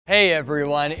Hey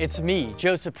everyone, it's me,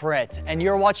 Joseph Peretz, and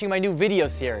you're watching my new video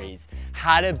series,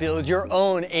 How to Build Your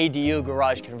Own ADU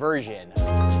Garage Conversion.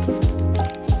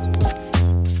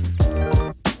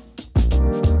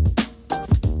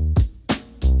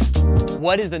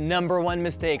 What is the #1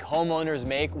 mistake homeowners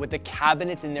make with the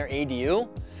cabinets in their ADU?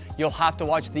 You'll have to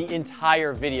watch the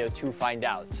entire video to find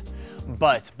out.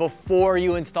 But before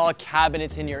you install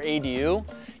cabinets in your ADU,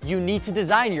 you need to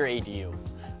design your ADU.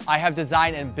 I have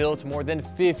designed and built more than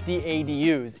 50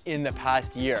 ADUs in the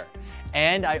past year.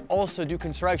 And I also do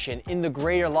construction in the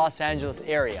greater Los Angeles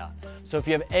area. So if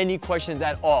you have any questions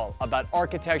at all about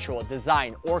architectural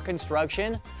design or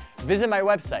construction, visit my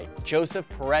website,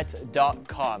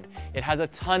 josephperetz.com. It has a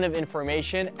ton of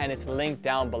information and it's linked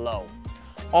down below.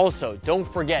 Also, don't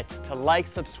forget to like,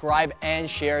 subscribe, and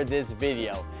share this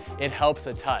video. It helps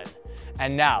a ton.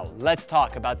 And now, let's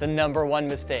talk about the #1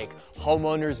 mistake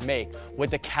homeowners make with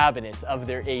the cabinets of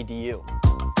their ADU.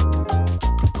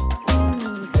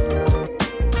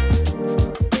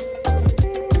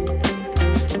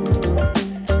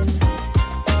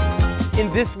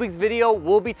 In this week's video,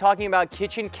 we'll be talking about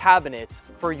kitchen cabinets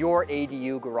for your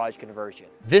ADU garage conversion.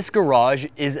 This garage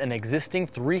is an existing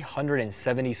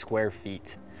 370 square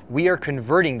feet. We are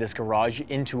converting this garage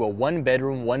into a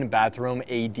 1-bedroom, 1-bathroom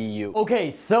ADU. Okay,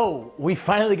 so we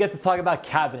finally get to talk about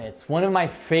cabinets, one of my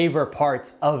favorite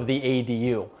parts of the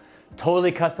ADU.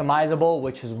 Totally customizable,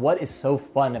 which is what is so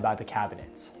fun about the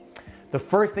cabinets. The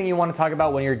first thing you want to talk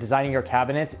about when you're designing your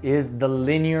cabinets is the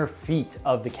linear feet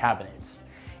of the cabinets.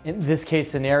 In this case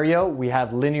scenario, we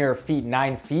have linear feet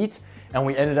 9 feet, and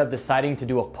we ended up deciding to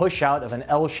do a push out of an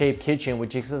L-shaped kitchen,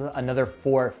 which gives us another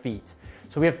 4 feet.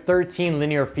 So we have 13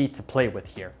 linear feet to play with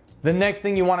here. The next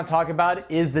thing you want to talk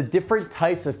about is the different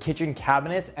types of kitchen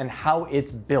cabinets and how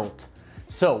it's built.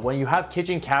 So when you have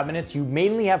kitchen cabinets, you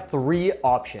mainly have 3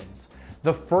 options.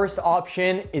 The first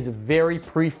option is very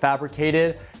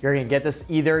prefabricated. You're gonna get this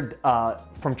either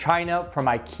from China, from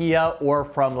IKEA, or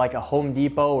from like a Home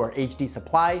Depot or HD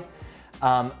Supply.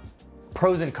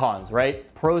 Pros and cons,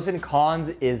 right? Pros and cons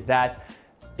is that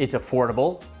it's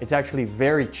affordable. It's actually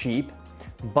very cheap.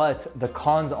 But the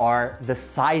cons are the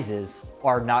sizes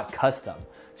are not custom.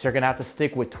 So you're gonna have to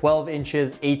stick with 12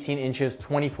 inches, 18 inches,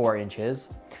 24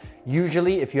 inches.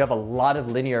 Usually, if you have a lot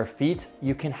of linear feet,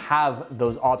 you can have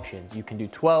those options. You can do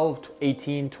 12,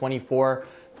 18, 24,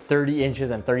 30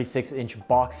 inches, and 36-inch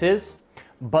boxes.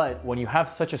 But when you have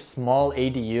such a small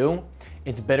ADU,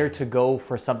 it's better to go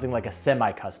for something like a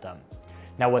semi-custom.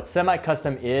 Now, what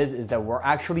semi-custom is that we're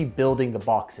actually building the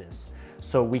boxes.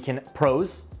 So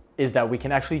pros is that we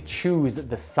can actually choose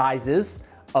the sizes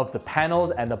of the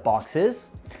panels and the boxes.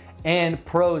 And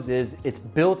pros is it's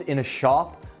built in a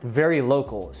shop, very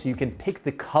local, so you can pick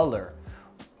the color.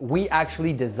 We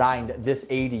actually designed this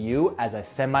ADU as a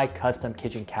semi-custom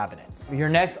kitchen cabinets. Your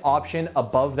next option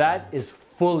above that is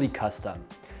fully custom.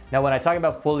 Now, when I talk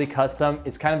about fully custom,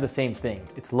 it's kind of the same thing.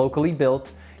 It's locally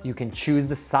built. You can choose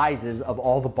the sizes of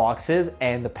all the boxes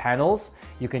and the panels.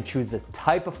 You can choose the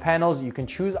type of panels. You can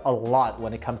choose a lot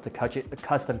when it comes to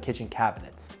custom kitchen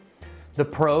cabinets. The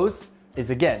pros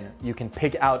is, again, you can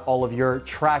pick out all of your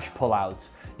trash pullouts.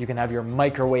 You can have your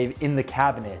microwave in the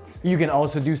cabinets. You can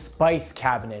also do spice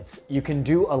cabinets. You can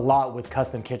do a lot with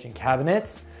custom kitchen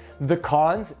cabinets. The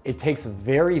cons, it takes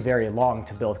very, very long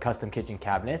to build custom kitchen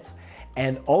cabinets.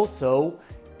 And also,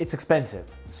 it's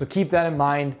expensive. So keep that in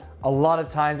mind. A lot of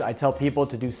times I tell people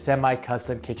to do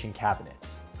semi-custom kitchen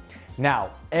cabinets. Now,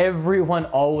 everyone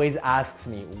always asks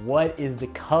me, what is the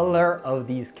color of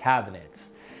these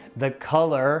cabinets? The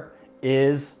color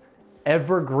is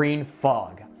evergreen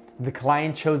fog. The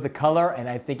client chose the color and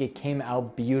I think it came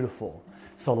out beautiful.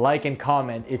 So like and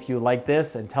comment if you like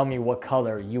this and tell me what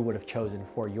color you would have chosen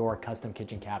for your custom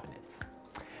kitchen cabinets.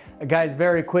 Guys,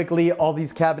 very quickly, all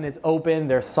these cabinets open,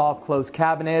 they're soft close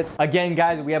cabinets. Again,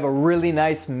 guys, we have a really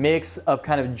nice mix of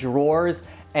kind of drawers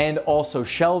and also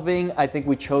shelving. I think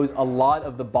we chose a lot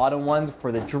of the bottom ones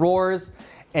for the drawers,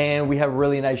 and we have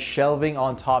really nice shelving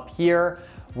on top here.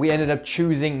 We ended up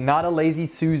choosing not a Lazy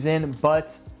Susan,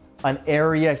 but an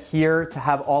area here to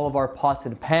have all of our pots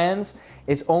and pans.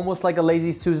 It's almost like a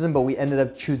Lazy Susan, but we ended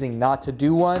up choosing not to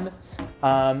do one.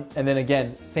 And then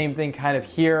again, same thing kind of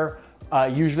here.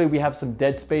 Usually we have some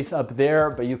dead space up there,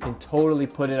 but you can totally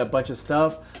put in a bunch of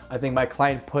stuff. I think my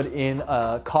client put in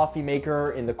a coffee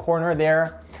maker in the corner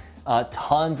there,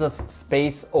 tons of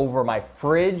space over my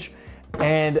fridge,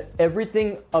 and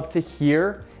everything up to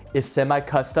here is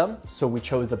semi-custom. So we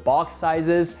chose the box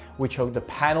sizes, we chose the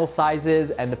panel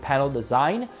sizes and the panel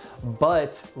design,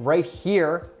 but right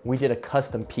here, we did a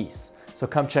custom piece. So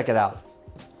come check it out.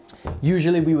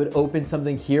 Usually we would open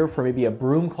something here for maybe a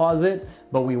broom closet,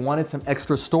 but we wanted some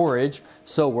extra storage.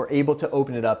 So we're able to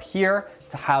open it up here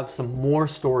to have some more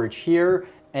storage here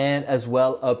and as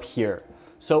well up here.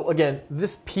 So again,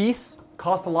 this piece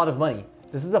cost a lot of money.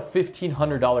 This is a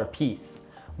 $1,500 piece.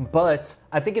 But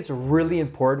I think it's really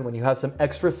important when you have some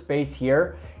extra space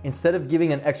here, instead of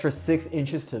giving an extra 6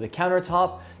 inches to the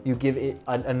countertop, you give it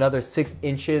another 6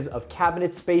 inches of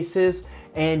cabinet spaces,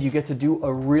 and you get to do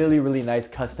a really, really nice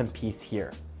custom piece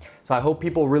here. So I hope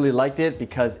people really liked it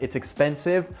because it's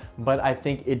expensive, but I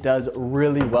think it does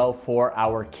really well for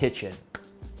our kitchen.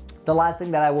 The last thing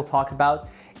that I will talk about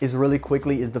is really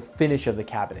quickly is the finish of the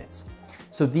cabinets.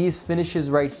 So these finishes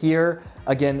right here,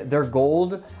 again, they're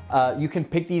gold. You can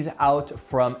pick these out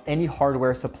from any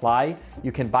hardware supply.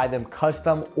 You can buy them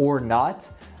custom or not.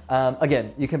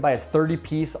 Again, you can buy a 30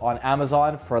 piece on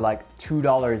Amazon for like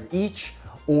 $2 each,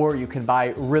 or you can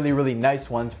buy really, really nice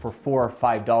ones for $4 or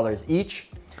 $5 each.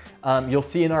 You'll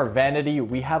see in our vanity,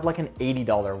 we have like an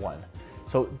 $80 one.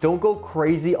 So don't go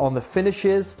crazy on the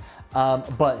finishes,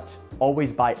 but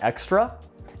always buy extra.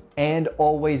 And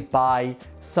always buy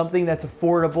something that's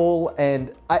affordable.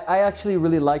 And I actually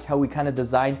really like how we kind of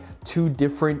designed 2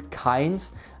 different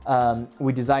kinds.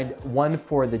 We designed one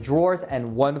for the drawers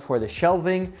and one for the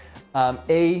shelving.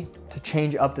 A, to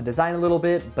change up the design a little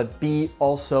bit, but B,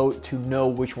 also to know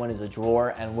which one is a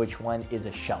drawer and which one is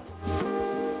a shelf.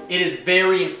 It is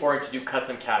very important to do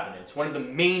custom cabinets. One of the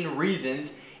main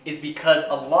reasons is because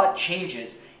a lot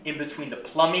changes in between the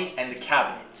plumbing and the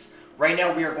cabinets. Right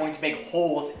now we are going to make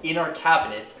holes in our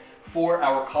cabinets for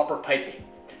our copper piping.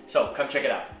 So come check it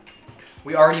out.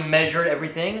 We already measured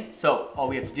everything, so all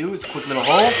we have to do is a quick little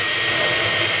hole.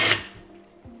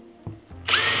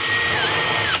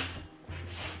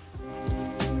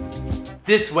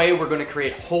 This way we're going to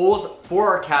create holes for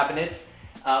our cabinets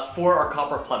for our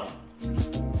copper plumbing.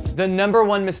 The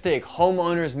 #1 mistake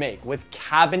homeowners make with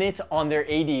cabinets on their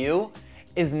ADU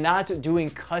is not doing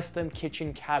custom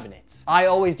kitchen cabinets. I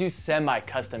always do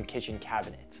semi-custom kitchen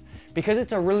cabinets because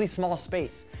it's a really small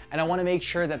space and I wanna make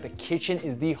sure that the kitchen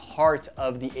is the heart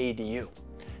of the ADU.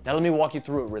 Now let me walk you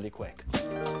through it really quick.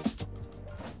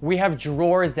 We have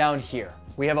drawers down here.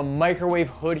 We have a microwave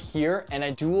hood here and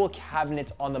a dual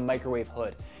cabinets on the microwave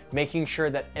hood, making sure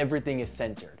that everything is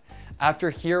centered. After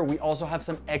here, we also have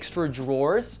some extra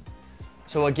drawers.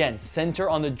 So again, center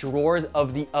on the drawers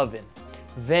of the oven.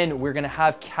 Then we're gonna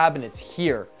have cabinets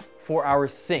here for our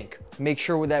sink. Make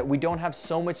sure that we don't have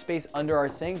so much space under our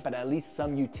sink, but at least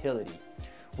some utility.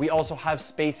 We also have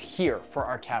space here for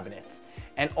our cabinets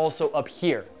and also up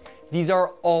here. These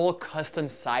are all custom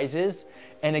sizes.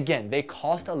 And again, they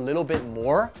cost a little bit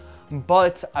more,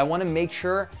 but I wanna make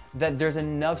sure that there's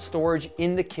enough storage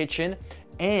in the kitchen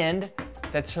and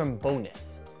that's some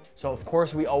bonus. So of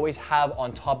course we always have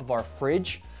on top of our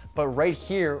fridge, but right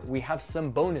here, we have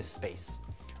some bonus space.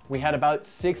 We had about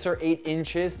 6 or 8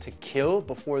 inches to kill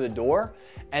before the door,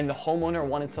 and the homeowner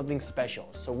wanted something special.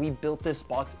 So we built this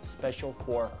box special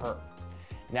for her.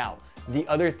 Now, the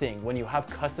other thing, when you have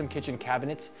custom kitchen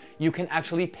cabinets, you can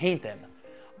actually paint them.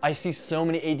 I see so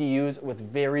many ADUs with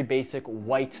very basic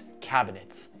white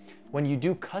cabinets. When you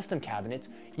do custom cabinets,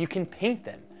 you can paint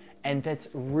them, and that's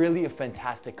really a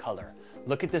fantastic color.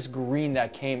 Look at this green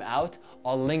that came out.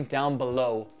 I'll link down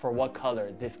below for what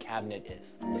color this cabinet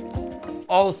is.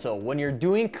 Also, when you're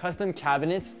doing custom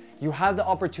cabinets, you have the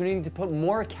opportunity to put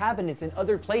more cabinets in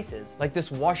other places, like this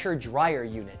washer dryer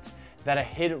unit that I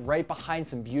hid right behind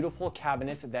some beautiful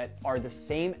cabinets that are the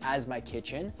same as my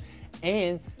kitchen,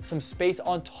 and some space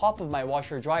on top of my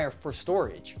washer dryer for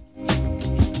storage.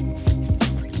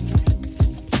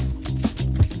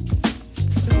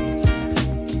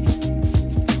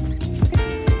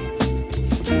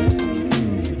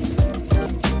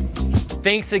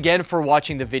 Thanks again for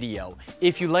watching the video.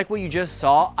 If you like what you just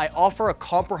saw, I offer a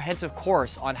comprehensive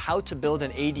course on how to build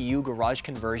an ADU garage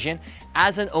conversion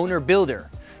as an owner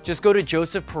builder. Just go to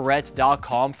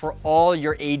josephperetz.com for all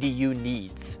your ADU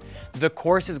needs. The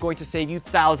course is going to save you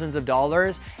thousands of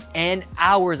dollars and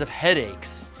hours of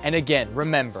headaches. And again,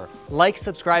 remember, like,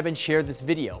 subscribe, and share this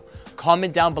video.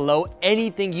 Comment down below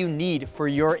anything you need for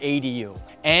your ADU.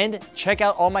 And check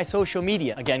out all my social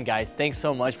media. Again, guys, thanks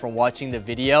so much for watching the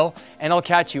video, and I'll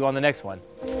catch you on the next one.